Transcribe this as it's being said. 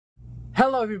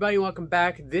Hello everybody, welcome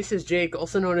back. This is Jake,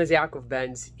 also known as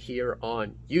YaakovBenz, here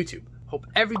on YouTube. Hope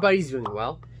everybody's doing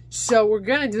well. So we're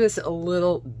gonna do this a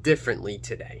little differently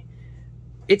today.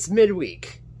 It's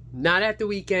midweek, not at the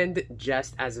weekend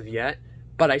just as of yet,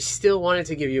 but I still wanted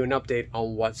to give you an update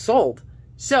on what sold.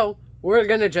 So we're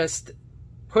gonna just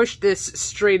push this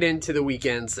straight into the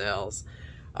weekend sales.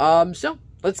 So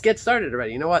let's get started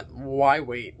already. You know what? Why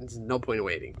wait? There's no point in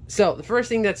waiting. So the first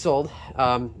thing that sold,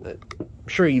 I'm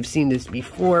sure you've seen this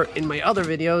before in my other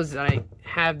videos. I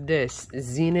have this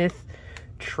Zenith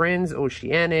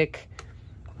Transoceanic.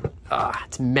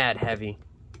 It's mad heavy.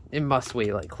 It must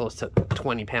weigh like close to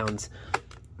 20 pounds.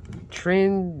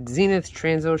 Zenith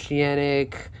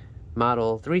Transoceanic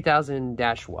model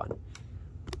 3000-1.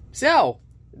 So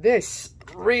this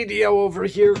radio over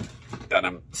here that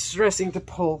I'm stressing to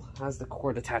pull has the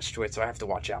cord attached to it, so I have to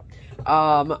watch out.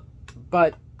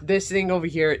 But this thing over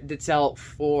here did sell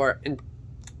for, and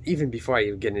even before I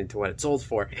even get into what it sold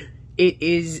for, it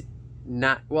is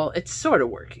not, well, it's sort of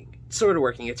working. It's sort of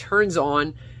working. It turns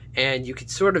on and you can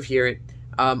sort of hear it.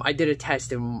 I did a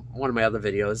test in one of my other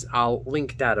videos. I'll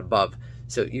link that above,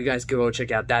 so you guys can go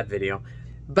check out that video.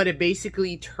 But it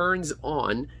basically turns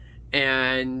on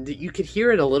and you could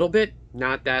hear it a little bit,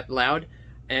 not that loud.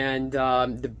 And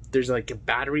there's like a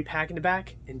battery pack in the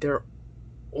back, and they're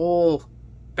all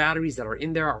batteries that are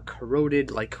in there are corroded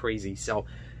like crazy. So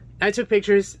I took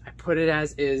pictures, I put it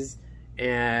as is,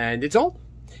 and it sold.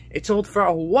 It sold for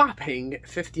a whopping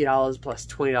 $50 plus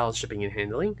 $20 shipping and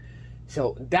handling.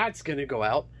 So that's gonna go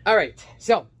out. All right,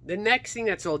 so the next thing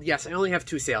that sold, yes, I only have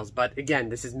 2 sales, but again,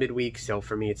 this is midweek, so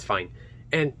for me it's fine.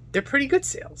 And they're pretty good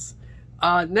sales.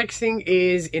 Next thing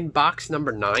is in box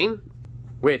number 9.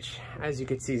 Which, as you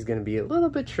can see, is going to be a little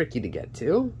bit tricky to get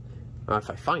to. If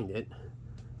I find it.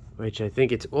 Which I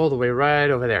think it's all the way right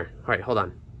over there. Alright, hold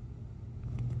on.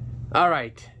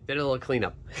 Alright, did a little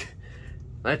cleanup.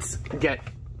 Let's get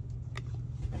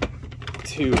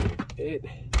to it.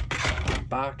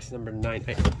 Box number 9.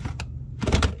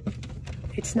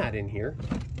 It's not in here.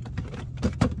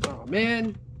 Oh,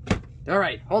 man.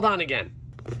 Alright, hold on again.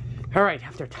 Alright,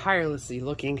 after tirelessly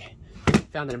looking,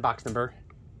 found it in box number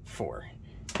 4.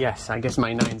 Yes, I guess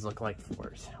my 9s look like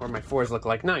 4s, or my 4s look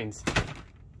like 9s.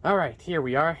 All right, here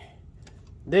we are.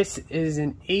 This is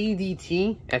an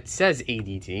ADT, it says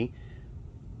ADT,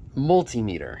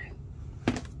 multimeter.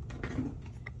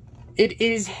 It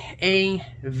is a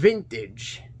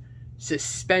vintage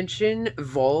suspension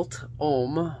volt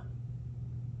ohm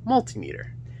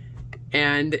multimeter.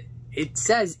 And it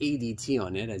says ADT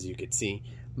on it, as you can see.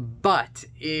 But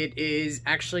it is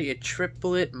actually a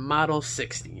triplet Model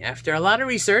 60. After a lot of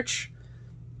research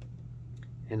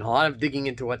and a lot of digging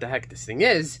into what the heck this thing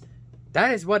is,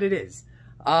 that is what it is.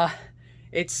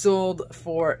 It sold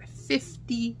for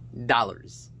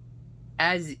 $50.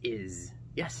 As is.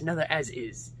 Yes, another as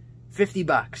is.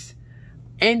 $50.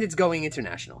 And it's going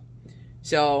international.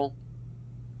 So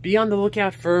be on the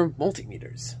lookout for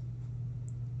multimeters.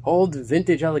 Old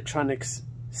vintage electronics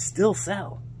still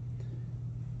sell.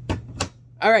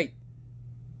 All right,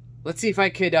 let's see if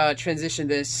I could transition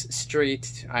this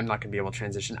straight. I'm not gonna be able to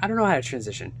transition. I don't know how to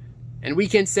transition. And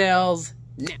weekend sales,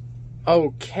 nah.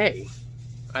 Okay.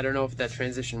 I don't know if that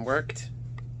transition worked.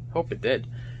 Hope it did.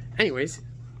 Anyways,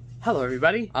 hello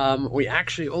everybody. We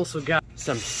actually also got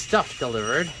some stuff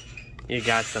delivered. You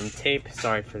got some tape,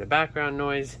 sorry for the background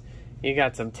noise. You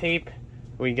got some tape.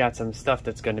 We got some stuff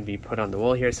that's gonna be put on the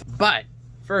wall here. But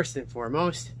first and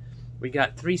foremost, we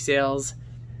got 3 sales.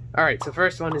 All right, so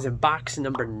first one is in box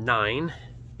number 9,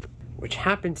 which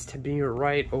happens to be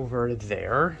right over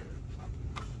there.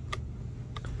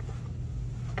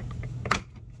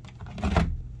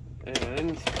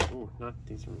 And, ooh, not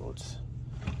these remotes.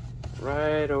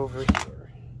 Right over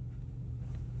here.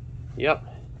 Yep.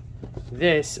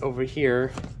 This over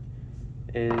here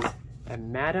is a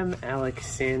Madame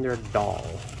Alexander doll.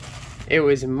 It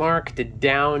was marked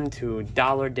down to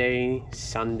Dollar Day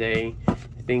Sunday.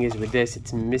 The thing is with this,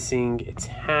 it's missing its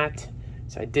hat,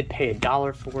 so I did pay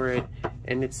 $1 for it,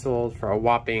 and it sold for a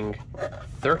whopping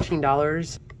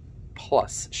 $13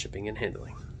 plus shipping and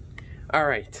handling. All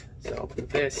right, so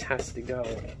this has to go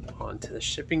onto the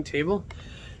shipping table.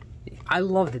 I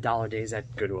love the Dollar Days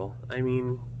at Goodwill. I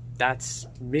mean, that's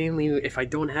mainly, if I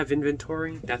don't have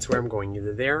inventory, that's where I'm going,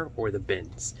 either there or the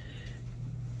bins.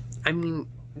 I mean,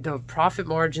 the profit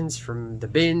margins from the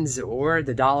bins or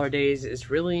the Dollar Days is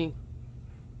really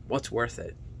what's worth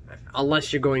it,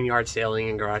 unless you're going yard sailing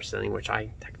and garage sailing, which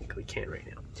I technically can't right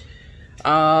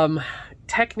now.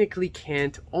 technically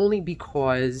can't, only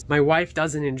because my wife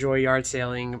doesn't enjoy yard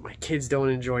sailing, my kids don't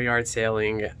enjoy yard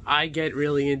sailing, I get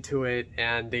really into it,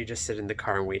 and they just sit in the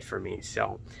car and wait for me,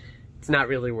 so it's not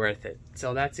really worth it.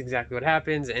 So that's exactly what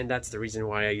happens, and that's the reason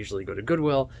why I usually go to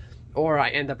Goodwill, or I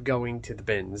end up going to the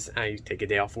Benz. I take a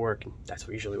day off work, and that's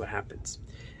usually what happens.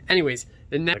 Anyways,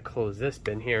 the next, close this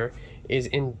bin here, is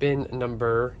in bin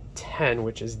number 10,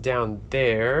 which is down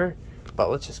there, but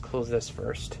let's just close this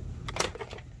first.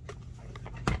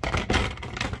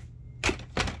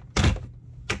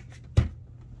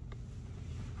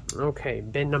 Okay,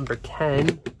 bin number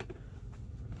 10.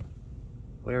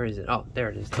 Where is it? Oh, there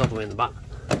it is. It's all the way in the bottom.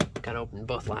 Gotta open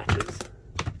both latches.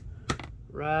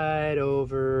 Right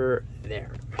over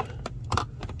there.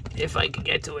 If I can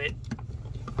get to it.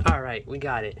 Alright, we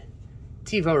got it.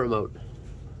 TiVo remote.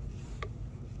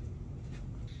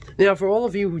 Now, for all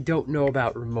of you who don't know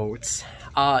about remotes,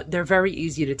 they're very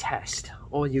easy to test.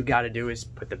 All you gotta do is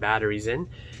put the batteries in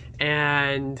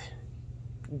and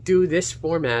do this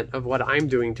format of what I'm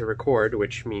doing to record,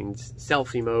 which means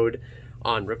selfie mode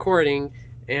on recording,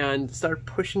 and start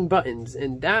pushing buttons,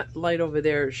 and that light over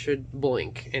there should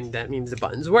blink, and that means the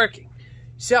button's working.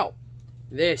 So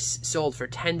this sold for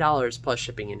 $10 plus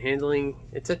shipping and handling.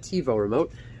 It's a TiVo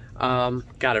remote.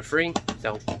 Got it free,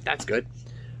 so that's good.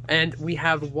 And we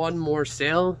have one more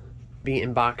sale, be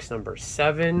in box number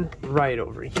 7 right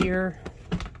over here,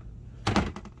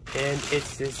 and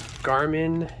it's this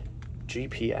Garmin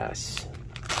GPS.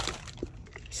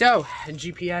 So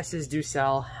GPSs do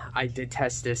sell. I did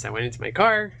test this. I went into my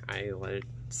car, I let it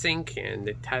sync, and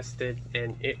it tested,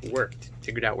 and it worked.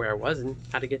 Figured out where I was and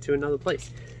how to get to another place.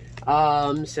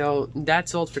 So that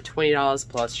sold for $20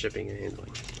 plus shipping and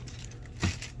handling.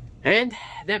 And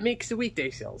that makes the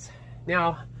weekday sales.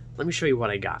 Now, let me show you what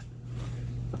I got.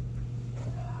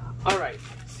 Alright,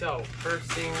 so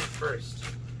first things first.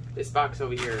 This box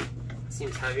over here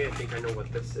seems heavy. I think I know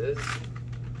what this is.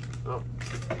 Oh,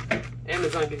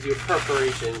 Amazon gives you a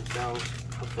preparation, so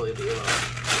hopefully it'll be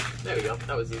enough. There we go,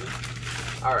 that was easy.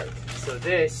 Alright, so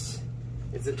this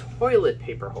is a toilet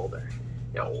paper holder.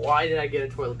 Now, why did I get a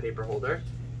toilet paper holder?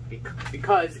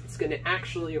 Because it's going to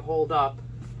actually hold up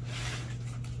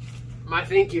my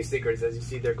thank you stickers. As you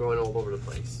see, they're going all over the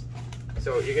place.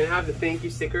 So you're going to have the thank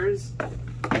you stickers,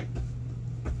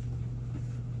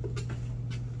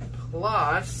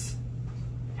 plus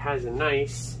it has a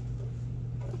nice,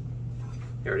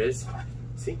 here it is,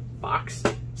 see, box.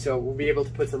 So we'll be able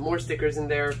to put some more stickers in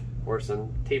there, or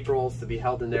some tape rolls to be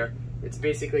held in there. It's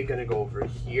basically going to go over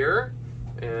here,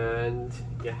 and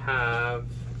you have,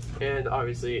 and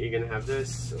obviously you're going to have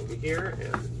this over here,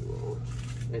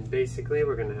 and basically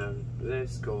we're going to have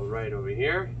this go right over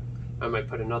here. I might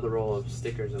put another roll of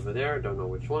stickers over there, don't know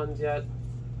which ones yet,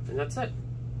 and that's it.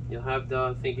 You'll have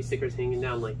the thank you stickers hanging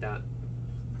down like that.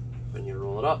 When you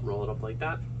roll it up like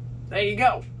that. There you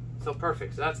go. So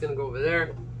perfect. So that's going to go over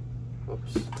there.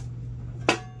 Oops.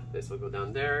 This will go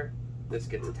down there. This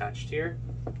gets attached here.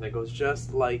 That goes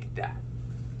just like that.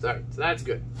 Sorry, so that's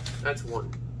good. That's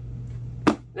one.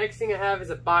 Next thing I have is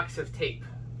a box of tape.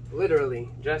 Literally,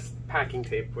 just packing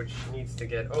tape, which needs to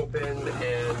get opened,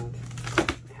 and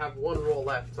I have one roll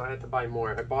left, so I had to buy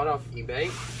more. I bought off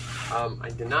eBay. I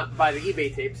did not buy the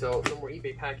eBay tape, so no more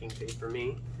eBay packing tape for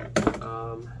me.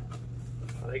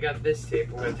 I got this tape.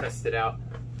 I'm going to test it out.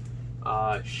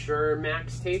 Sure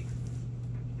Max tape.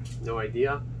 No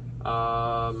idea.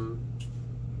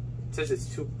 It says it's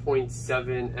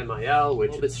 2.7 MIL, which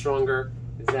is a little bit stronger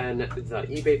than the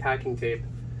eBay packing tape.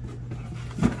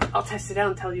 I'll test it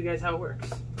out and tell you guys how it works.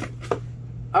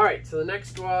 Alright, so the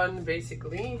next one,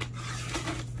 basically,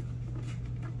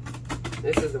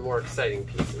 this is the more exciting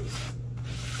pieces.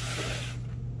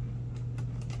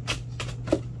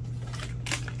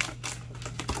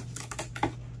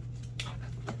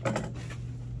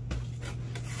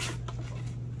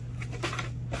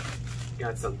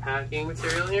 Got some packing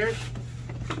material here.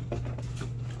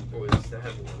 Oh, this is the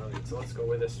heavy one. Alright, so let's go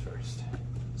with this first.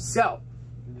 So,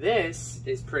 this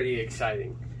is pretty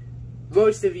exciting.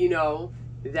 Most of you know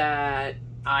that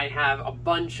I have a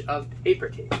bunch of paper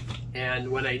tape.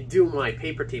 And when I do my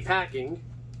paper tape packing,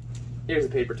 here's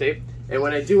the paper tape. And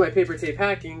when I do my paper tape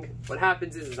packing, what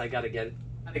happens is I gotta get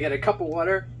a cup of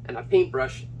water and a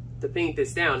paintbrush to paint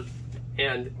this down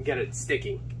and get it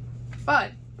sticky.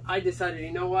 But I decided,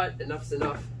 you know what, enough's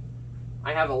enough.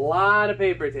 I have a lot of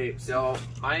paper tape, so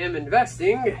I am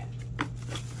investing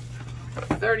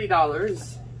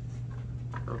 $30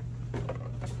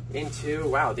 into,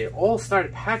 wow, they all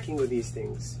started packing with these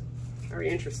things. Very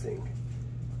interesting.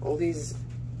 All these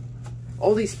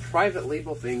private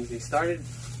label things, they started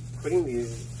putting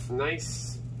these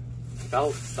nice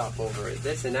belt stuff over it.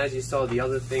 This, and as you saw, the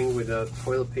other thing with a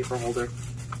toilet paper holder.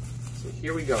 So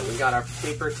here we go. We got our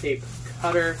paper tape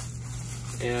cutter,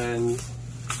 and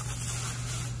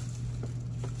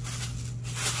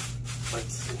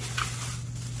let's see.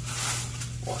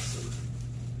 Awesome.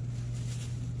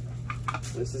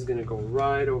 This is gonna go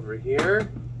right over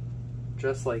here,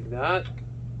 just like that.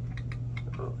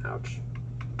 Oh, ouch.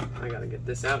 I gotta get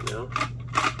this out now.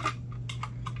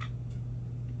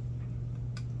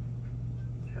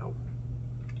 Ow.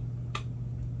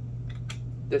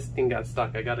 This thing got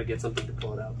stuck. I gotta get something to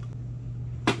pull it out.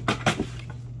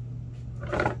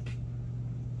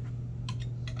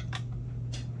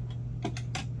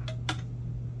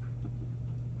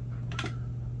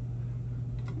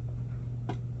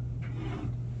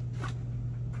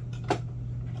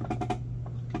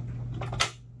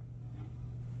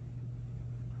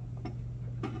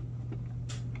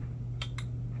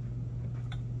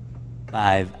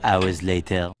 Five hours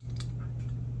later.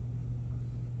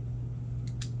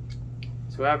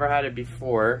 So whoever had it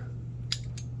before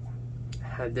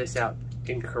had this out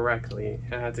incorrectly.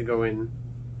 I had to go in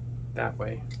that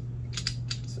way.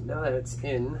 So now that it's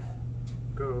in,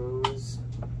 goes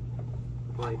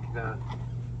like that.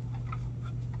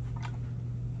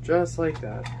 Just like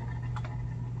that.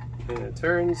 And it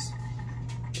turns,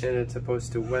 and it's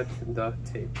supposed to wet the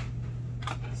tape.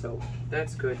 So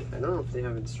that's good. I don't know if they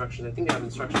have instructions. I think they have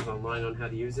instructions online on how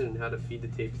to use it and how to feed the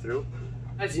tape through.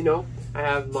 As you know, I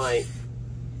have my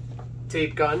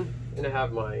tape gun, and I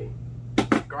have my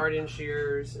garden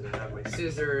shears, and I have my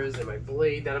scissors and my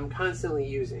blade that I'm constantly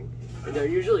using. And they're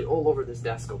usually all over this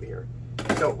desk over here.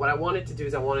 So what I wanted to do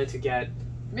is I wanted to get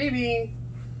maybe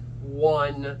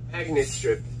one magnet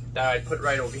strip that I'd put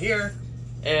right over here,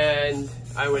 and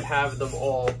I would have them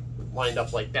all lined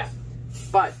up like that.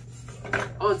 But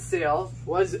on sale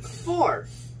was 4.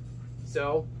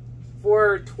 So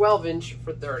 4 12-inch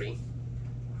for 30.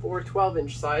 4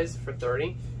 12-inch size for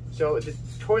 30. So the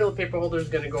toilet paper holder is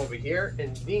going to go over here,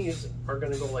 and these are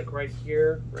going to go like right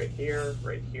here, right here,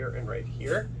 right here, and right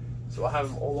here. So I'll have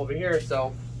them all over here.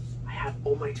 So I have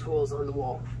all my tools on the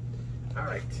wall. All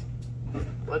right,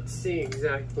 let's see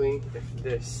exactly if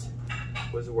this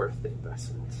was worth the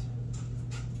investment.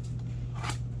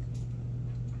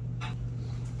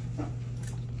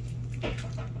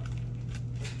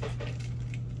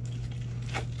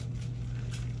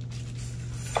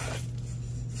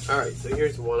 Alright, so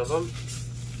here's one of them.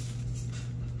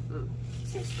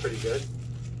 Seems pretty good.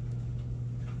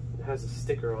 It has a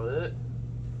sticker on it,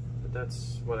 but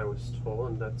that's what I was told,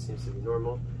 and that seems to be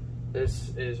normal. This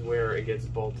is where it gets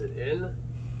bolted in.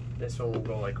 This one will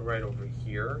go like right over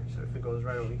here. So if it goes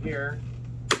right over here,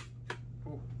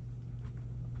 ooh,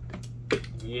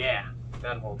 yeah,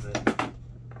 that holds it.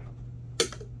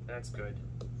 That's good.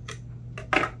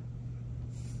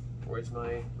 Where's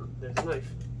my, there's a knife.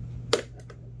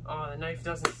 Oh, the knife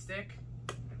doesn't stick.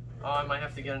 Oh, I might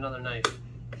have to get another knife.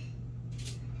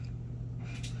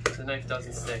 The knife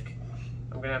doesn't stick.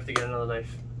 I'm gonna have to get another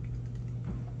knife.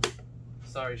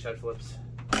 Sorry, Shed Flips.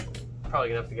 Probably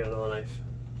gonna have to get another knife.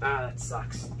 Ah, that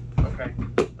sucks. Okay,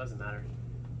 doesn't matter.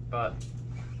 But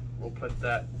we'll put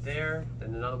that there.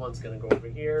 Then another one's gonna go over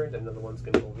here. Then another one's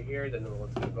gonna go over here. Then another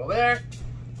one's gonna go there.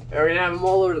 And we're gonna have them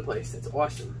all over the place. That's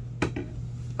awesome.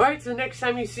 All right, so next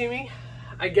time you see me,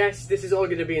 I guess this is all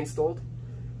going to be installed,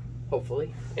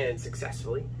 hopefully, and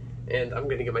successfully. And I'm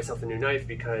going to get myself a new knife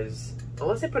because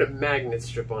unless I put a magnet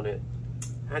strip on it,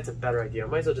 that's a better idea. I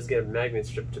might as well just get a magnet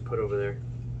strip to put over there.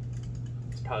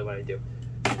 That's probably what I do.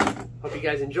 Hope you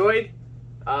guys enjoyed.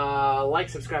 Like,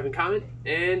 subscribe, and comment,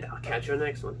 and I'll catch you on the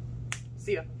next one.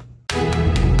 See ya.